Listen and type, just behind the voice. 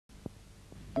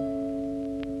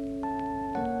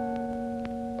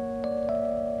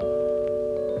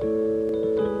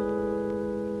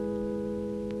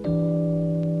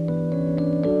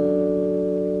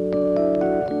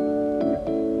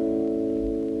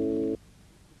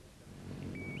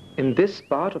In this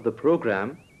part of the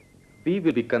program, we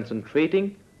will be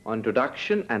concentrating on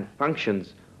introduction and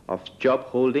functions of job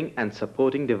holding and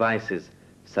supporting devices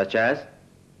such as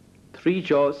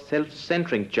 3-jaw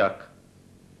self-centering chuck,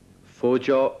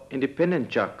 4-jaw independent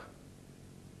chuck,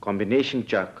 combination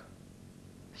chuck,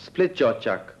 split jaw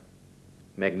chuck,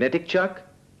 magnetic chuck,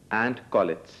 and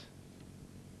collets.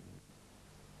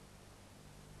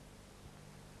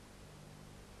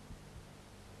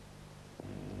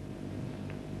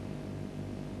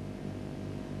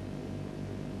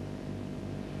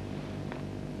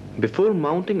 Before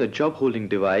mounting a job holding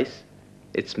device,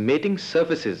 its mating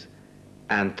surfaces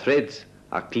and threads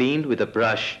are cleaned with a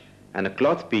brush and a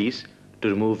cloth piece to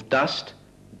remove dust,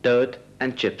 dirt,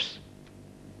 and chips.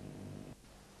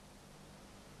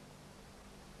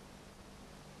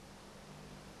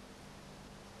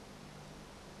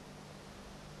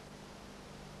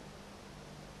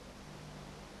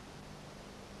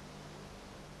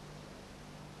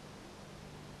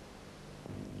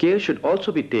 Care should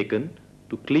also be taken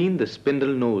to clean the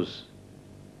spindle nose.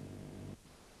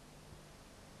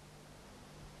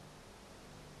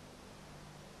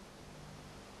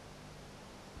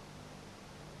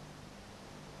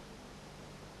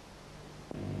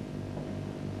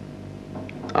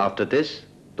 After this,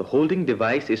 the holding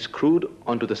device is screwed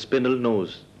onto the spindle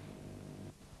nose.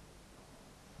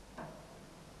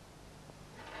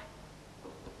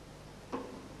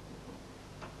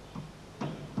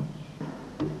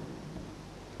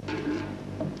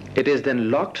 It is then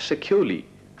locked securely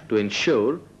to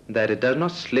ensure that it does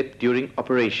not slip during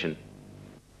operation.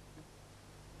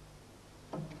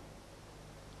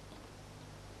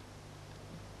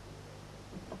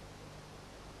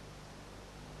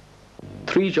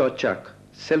 Three-jaw chuck,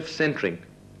 self-centering.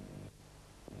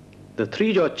 The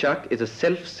three-jaw chuck is a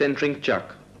self-centering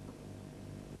chuck.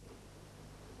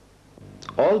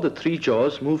 All the three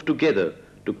jaws move together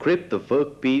to grip the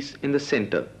workpiece in the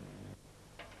center.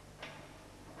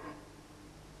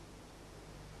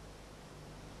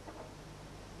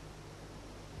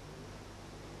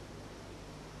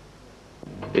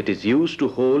 It is used to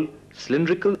hold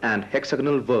cylindrical and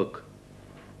hexagonal work.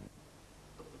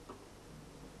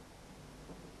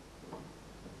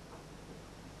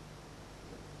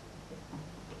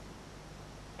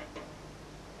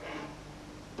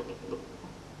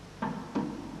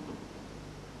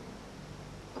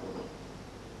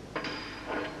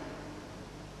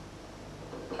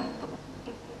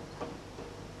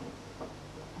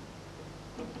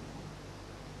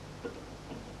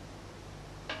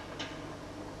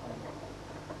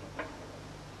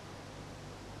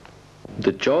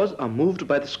 The jaws are moved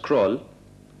by the scroll,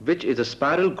 which is a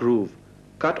spiral groove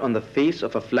cut on the face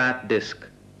of a flat disc.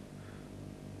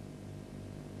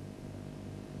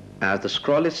 As the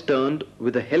scroll is turned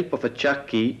with the help of a chuck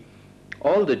key,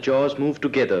 all the jaws move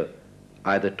together,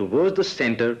 either towards the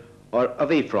center or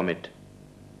away from it.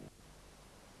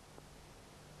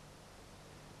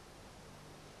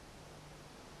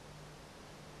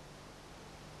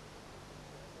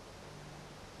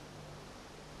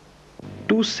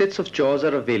 Two sets of jaws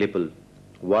are available.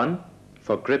 One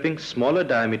for gripping smaller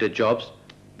diameter jobs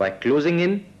by closing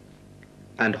in,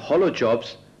 and hollow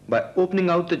jobs by opening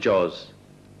out the jaws.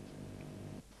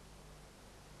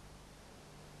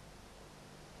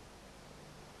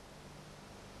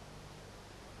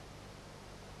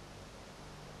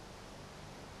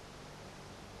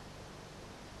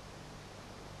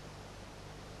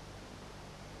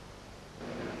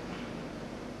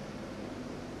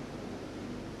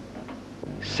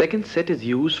 Second set is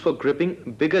used for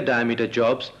gripping bigger diameter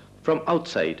jobs from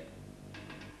outside.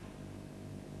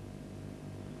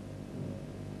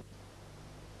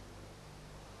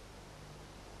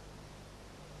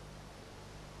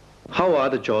 How are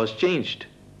the jaws changed?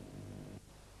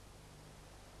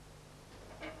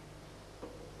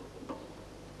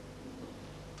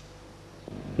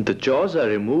 The jaws are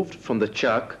removed from the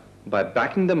chuck by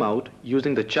backing them out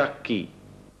using the chuck key.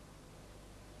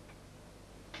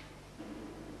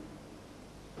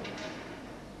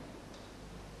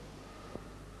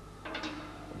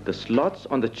 The slots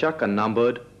on the chuck are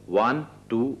numbered 1,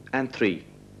 2, and 3.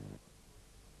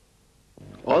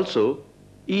 Also,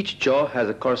 each jaw has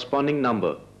a corresponding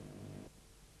number.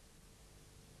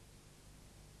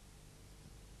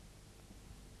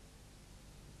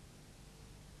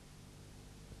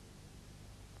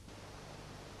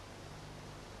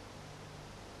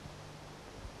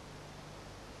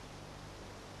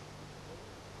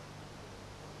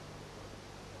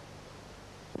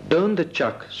 Turn the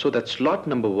chuck so that slot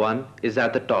number 1 is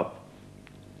at the top.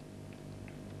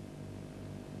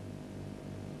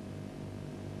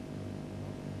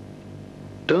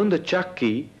 Turn the chuck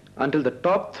key until the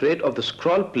top thread of the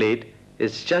scroll plate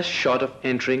is just short of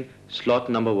entering slot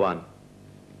number 1.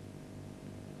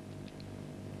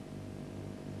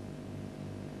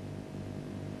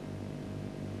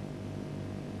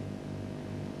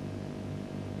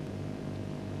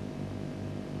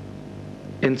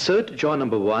 Insert jaw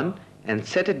number 1 and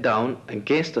set it down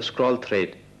against the scroll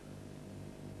thread.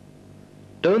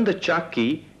 Turn the chuck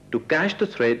key to catch the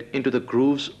thread into the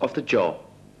grooves of the jaw.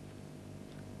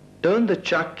 Turn the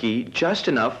chuck key just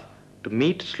enough to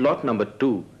meet slot number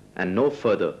 2 and no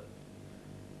further.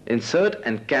 Insert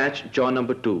and catch jaw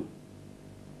number 2.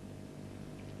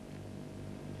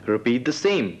 Repeat the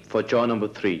same for jaw number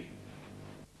 3.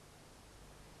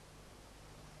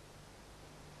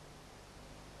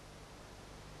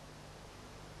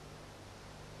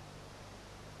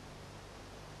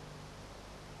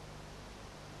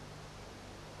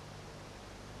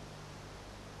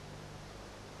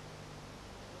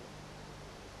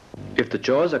 If the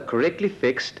jaws are correctly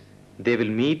fixed, they will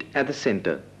meet at the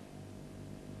center.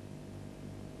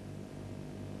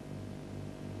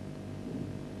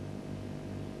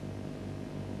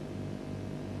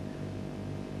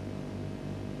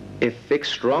 If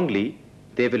fixed wrongly,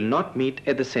 they will not meet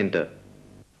at the center.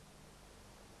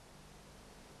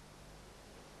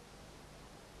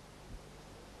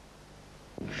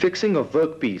 Fixing of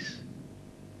workpiece.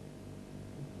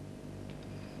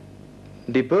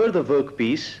 Deburr the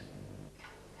workpiece.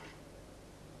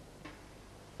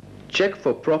 Check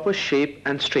for proper shape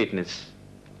and straightness.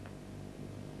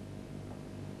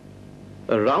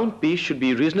 A round piece should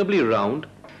be reasonably round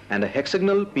and a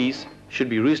hexagonal piece should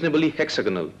be reasonably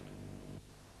hexagonal.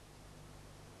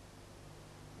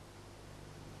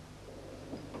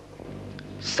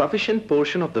 Sufficient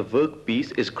portion of the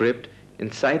workpiece is gripped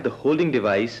inside the holding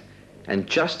device and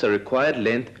just the required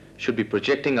length should be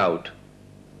projecting out.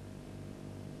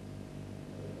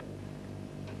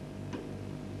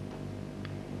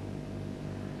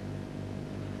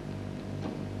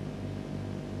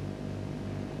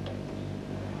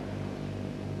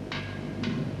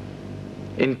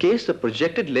 In case the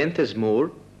projected length is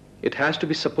more, it has to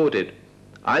be supported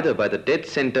either by the dead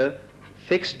center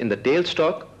fixed in the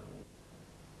tailstock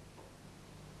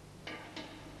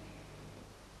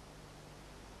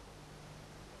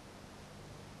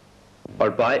or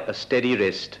by a steady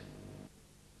rest.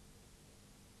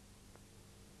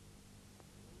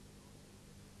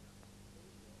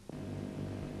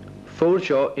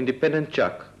 Four-jaw independent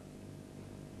chuck.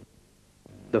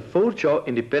 The four-jaw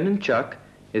independent chuck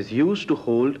is used to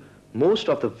hold most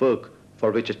of the work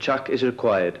for which a chuck is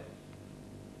required.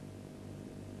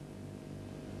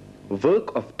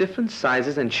 Work of different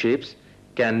sizes and shapes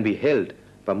can be held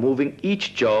by moving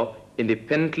each jaw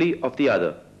independently of the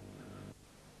other.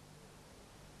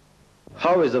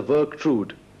 How is the work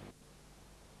trued?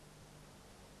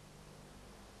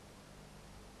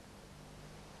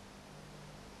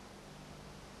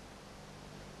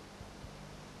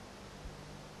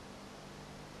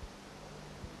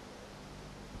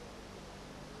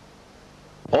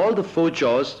 All the four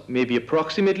jaws may be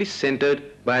approximately centered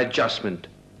by adjustment.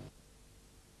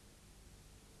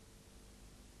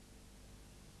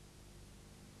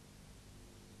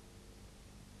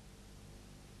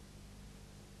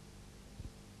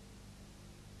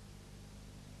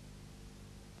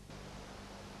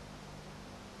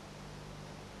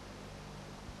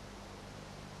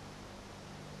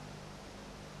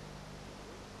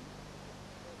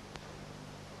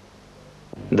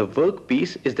 The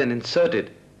workpiece is then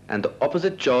inserted and the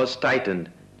opposite jaws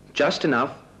tightened just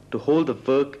enough to hold the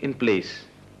work in place.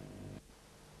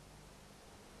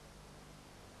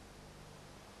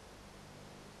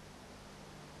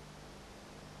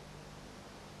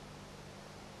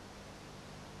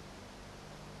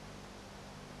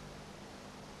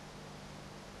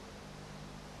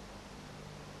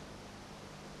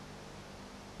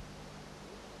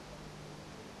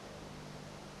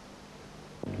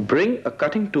 Bring a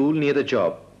cutting tool near the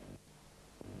job.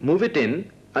 Move it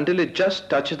in until it just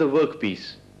touches the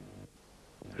workpiece.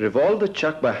 Revolve the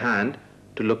chuck by hand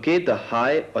to locate the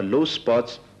high or low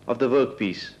spots of the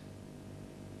workpiece.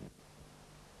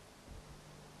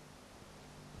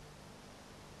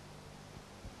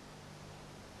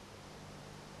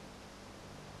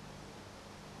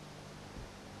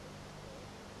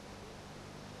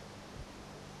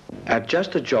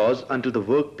 Adjust the jaws until the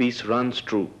workpiece runs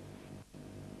true.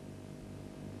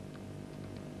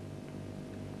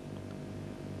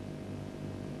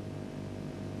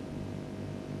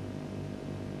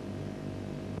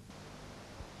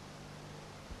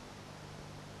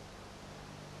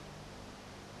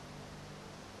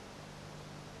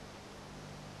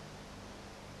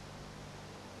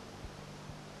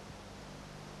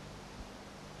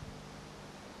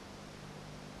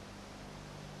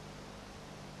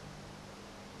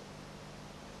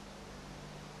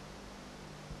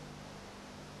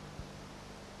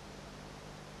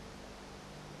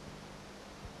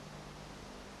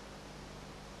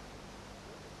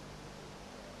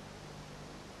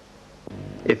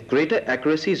 If greater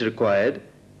accuracy is required,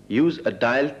 use a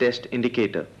dial test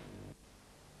indicator.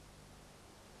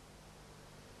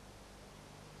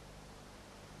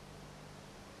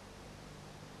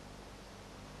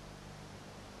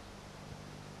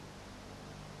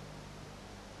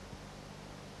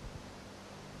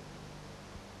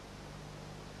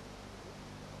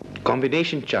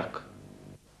 Combination chuck.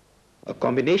 A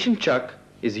combination chuck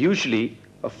is usually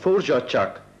a four-jaw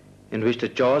chuck in which the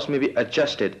jaws may be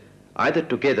adjusted either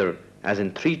together as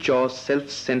in three-jaw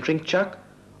self-centering chuck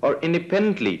or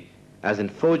independently as in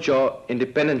four-jaw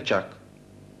independent chuck.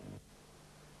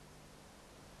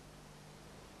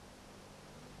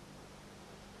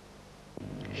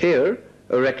 Here,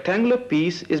 a rectangular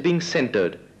piece is being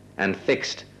centered and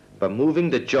fixed by moving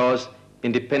the jaws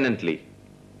independently.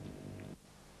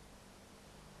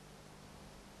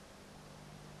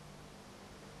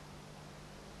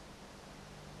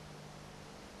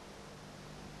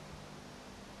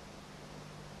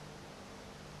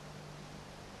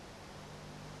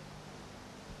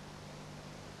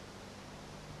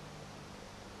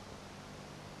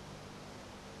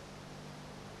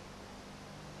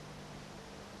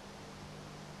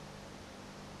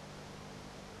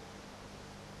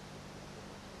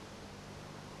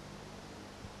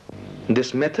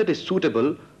 This method is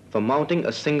suitable for mounting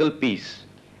a single piece.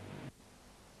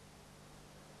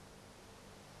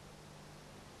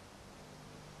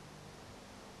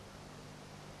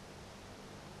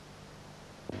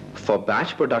 For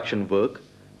batch production work,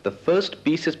 the first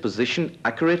piece is positioned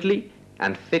accurately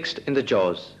and fixed in the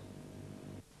jaws.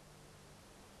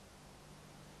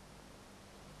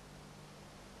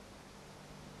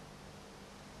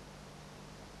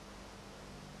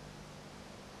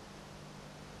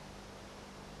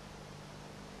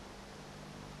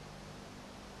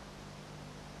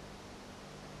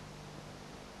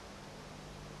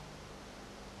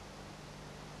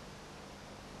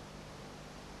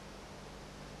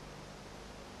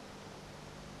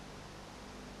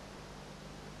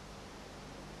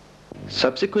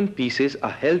 Subsequent pieces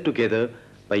are held together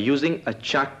by using a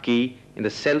chuck key in the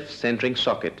self-centering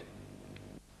socket.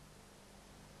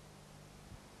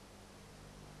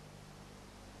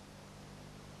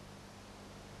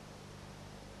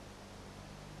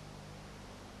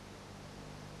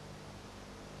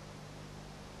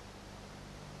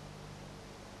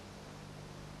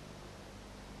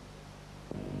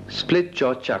 Split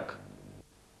jaw chuck.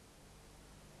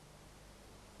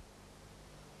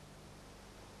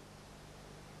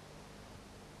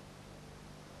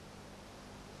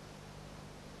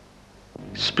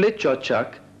 Split jaw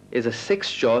chuck is a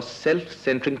six-jaw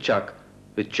self-centering chuck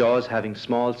with jaws having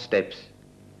small steps.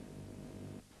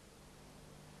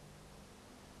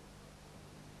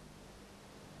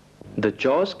 The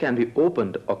jaws can be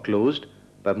opened or closed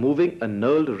by moving a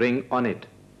knurled ring on it.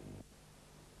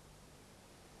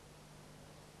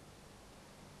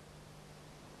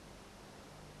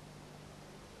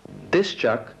 This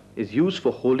chuck is used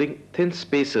for holding thin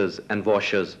spacers and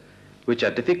washers, which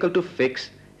are difficult to fix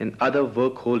in other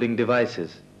work holding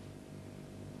devices.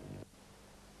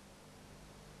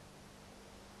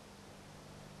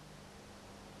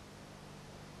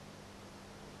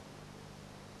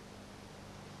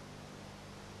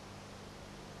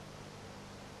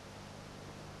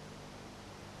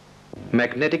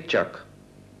 Magnetic chuck.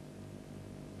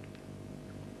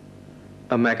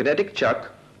 A magnetic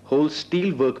chuck holds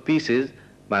steel work pieces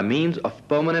by means of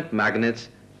permanent magnets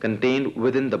contained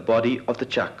within the body of the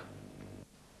chuck.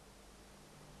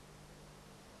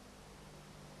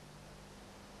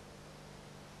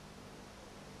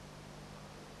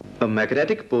 A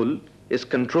magnetic pull is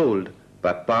controlled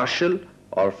by partial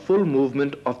or full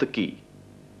movement of the key.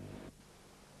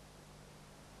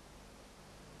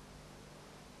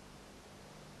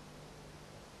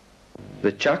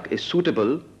 The chuck is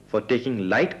suitable for taking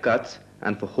light cuts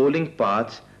and for holding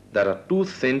parts that are too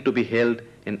thin to be held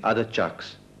in other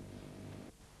chucks.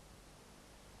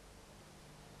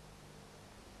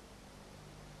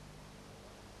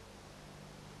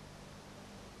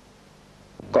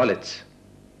 Collets.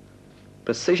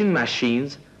 Precision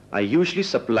machines are usually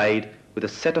supplied with a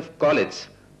set of collets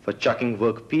for chucking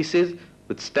work pieces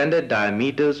with standard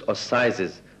diameters or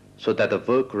sizes so that the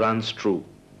work runs true.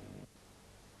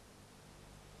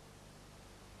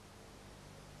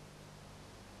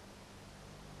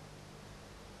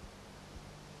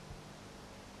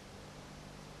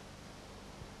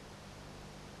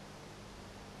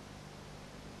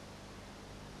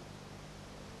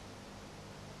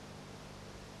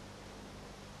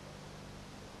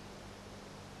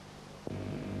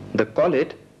 The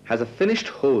collet has a finished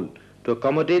hole to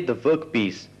accommodate the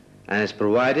workpiece and is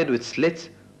provided with slits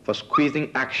for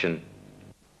squeezing action.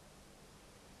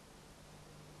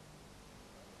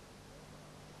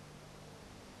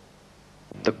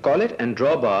 The collet and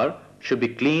drawbar should be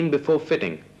cleaned before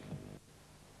fitting.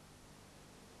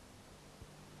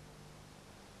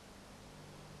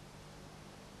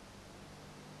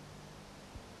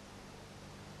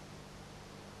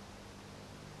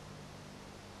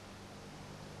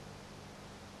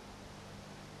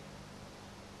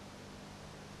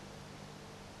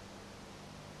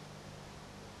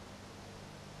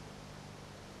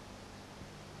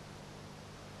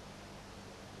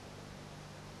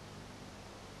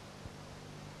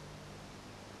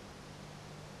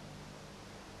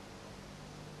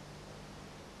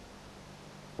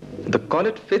 The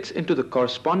collet fits into the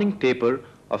corresponding taper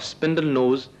of spindle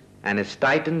nose and is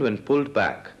tightened when pulled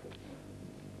back.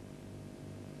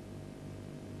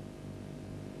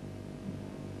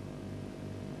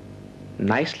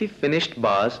 Nicely finished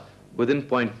bars within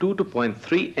 0.2 to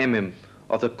 0.3 mm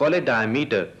of the collet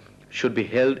diameter should be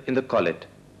held in the collet.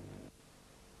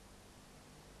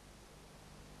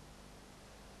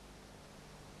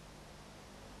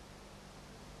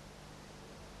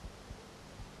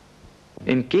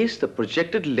 In case the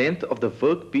projected length of the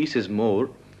workpiece is more,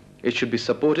 it should be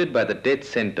supported by the dead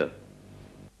center.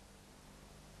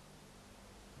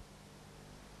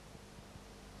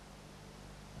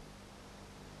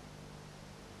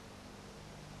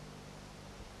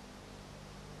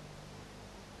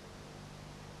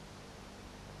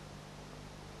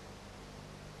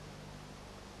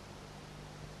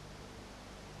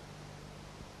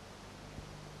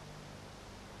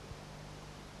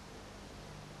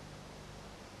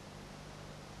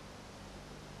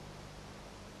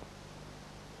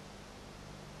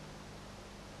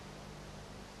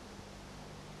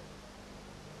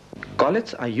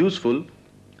 Collets are useful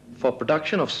for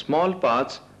production of small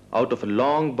parts out of a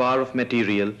long bar of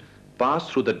material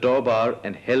passed through the drawbar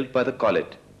and held by the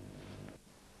collet.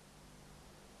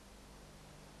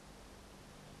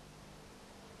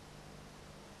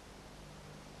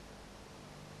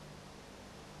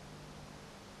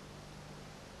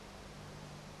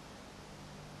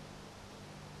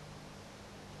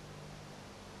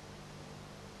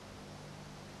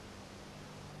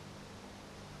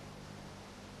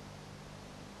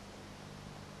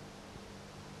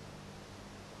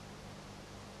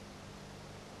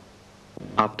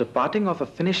 After parting of a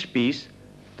finished piece,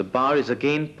 the bar is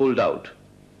again pulled out.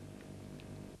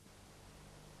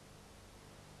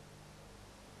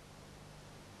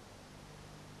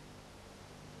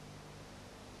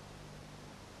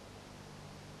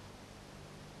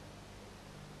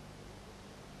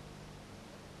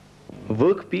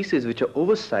 Work pieces which are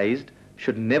oversized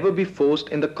should never be forced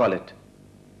in the collet.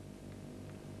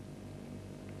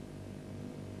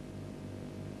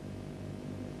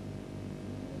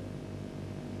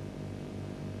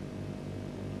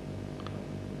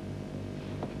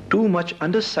 Too much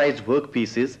undersized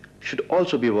workpieces should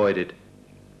also be avoided.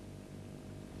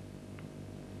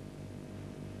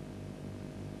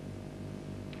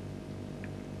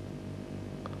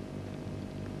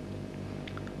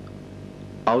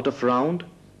 Out of round,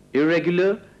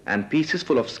 irregular and pieces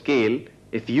full of scale,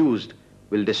 if used,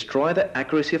 will destroy the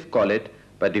accuracy of collet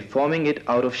by deforming it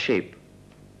out of shape.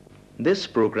 This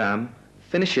program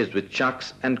finishes with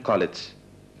chucks and collets.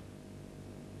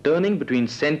 Turning between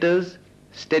centers,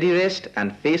 steady rest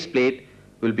and faceplate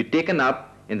will be taken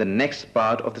up in the next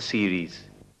part of the series.